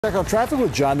Check on traffic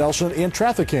with John Nelson in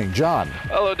Traffic King. John.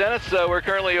 Hello, Dennis. We're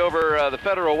currently over the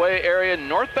Federal Way area,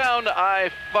 northbound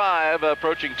I-5,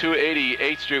 approaching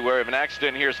 288th Street, where we have an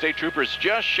accident here. State troopers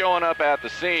just showing up at the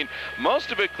scene.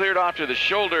 Most of it cleared off to the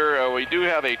shoulder. We do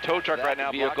have a tow truck right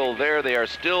now. Vehicle there. They are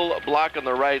still blocking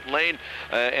the right lane.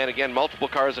 And again, multiple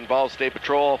cars involved. State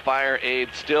Patrol, fire aid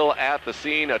still at the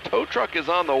scene. A tow truck is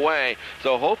on the way.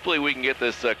 So hopefully we can get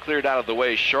this cleared out of the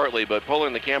way shortly. But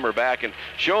pulling the camera back and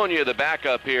showing you the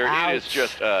backup here. Ouch. It is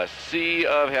just a sea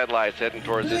of headlights heading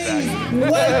towards this accident.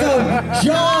 Welcome,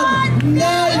 John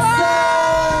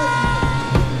Nelson!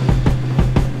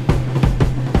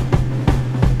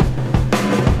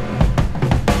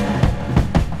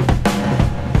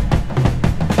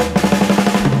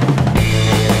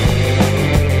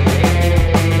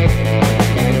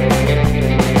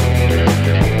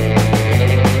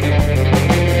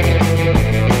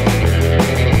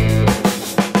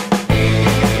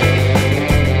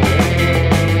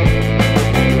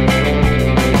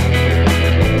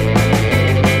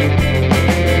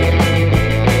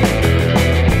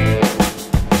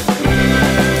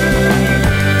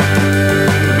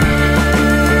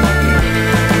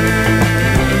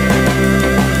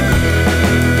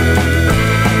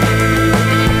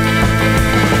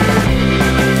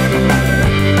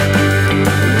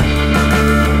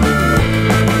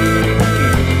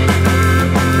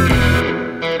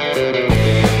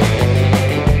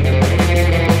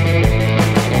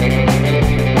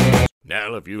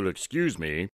 Now, if you'll excuse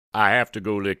me, I have to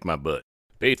go lick my butt.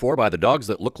 Paid for by the Dogs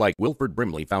That Look Like Wilford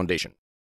Brimley Foundation.